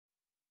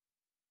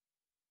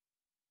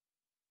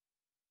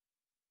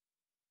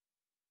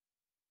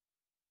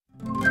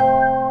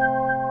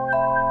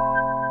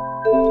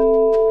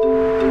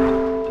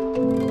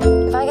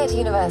If I get to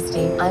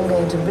university, I'm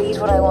going to read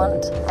what I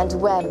want and to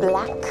wear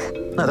black.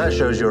 No, that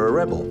shows you're a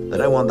rebel. They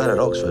don't want that at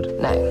Oxford.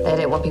 No, they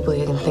don't want people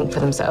who can think for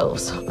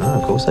themselves. Oh,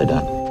 of course they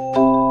don't.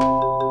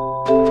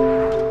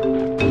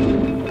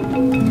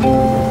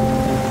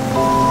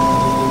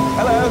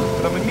 Hello,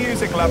 I'm a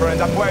music lover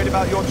and I'm worried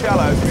about your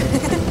cello.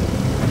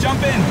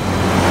 Jump in!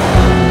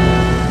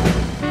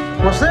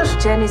 What's this?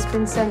 Jenny's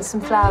been sent some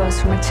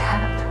flowers from a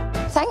chap.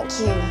 Thank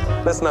you.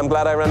 Listen, I'm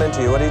glad I ran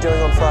into you. What are you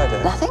doing on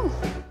Friday? Nothing.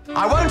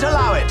 I won't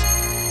allow it!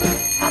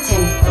 That's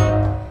him.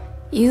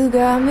 You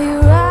got me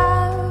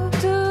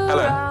wrapped around.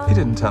 Hello. He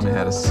didn't tell me I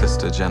had a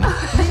sister, Jenny.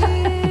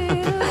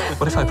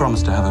 What if I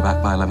promised to have her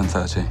back by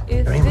 11:30?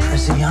 You're an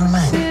impressive young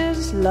man.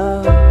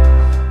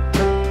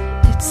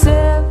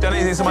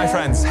 Danny, these are my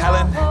friends,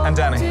 Helen and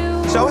Danny.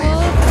 Shall we?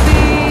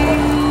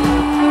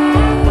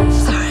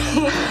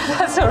 Sorry.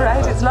 That's all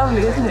right. It's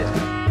lovely, isn't it?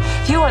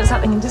 If you want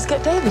something, just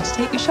get David to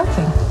take you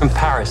shopping. In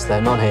Paris, though,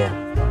 not here.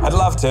 I'd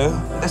love to.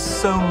 There's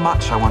so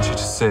much I want you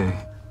to see.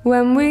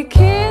 When we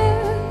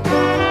kiss.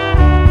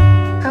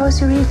 How was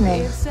your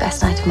evening?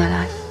 Best night of my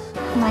life.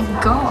 Oh my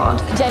God.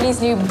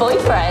 Jenny's new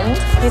boyfriend.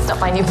 He's not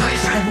my new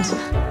boyfriend.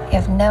 You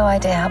have no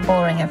idea how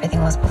boring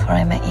everything was before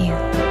I met you.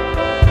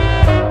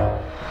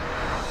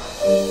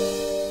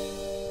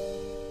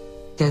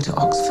 Go to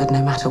Oxford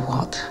no matter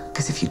what,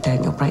 because if you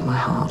don't, you'll break my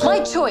heart. My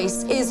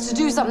choice is to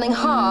do something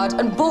hard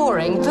and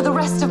boring for the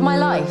rest of my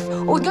life,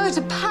 or go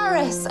to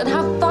Paris and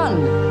have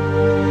fun.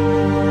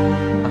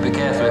 I'd be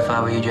careful if I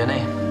were you,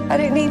 Jenny. I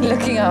don't need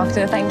looking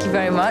after, thank you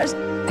very much.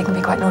 They can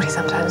be quite naughty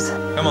sometimes.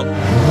 Come on.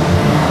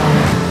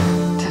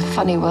 It's a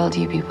funny world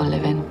you people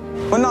live in.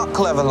 We're not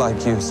clever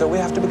like you, so we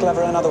have to be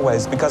clever in other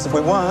ways, because if we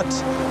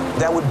weren't,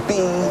 there would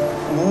be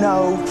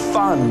no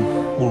fun.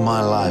 All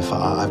my life,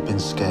 I've been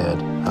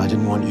scared. I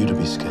didn't want you to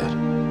be scared.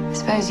 I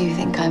suppose you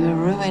think I'm a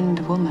ruined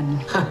woman.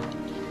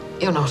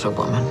 You're not a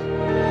woman.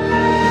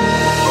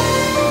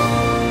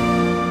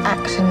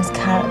 Action is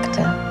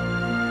character.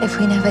 If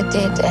we never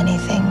did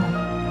anything,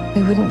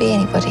 we wouldn't be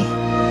anybody.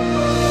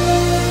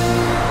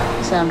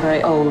 You sound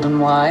very old and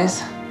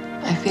wise.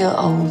 I feel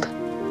old,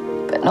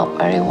 but not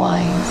very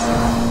wise.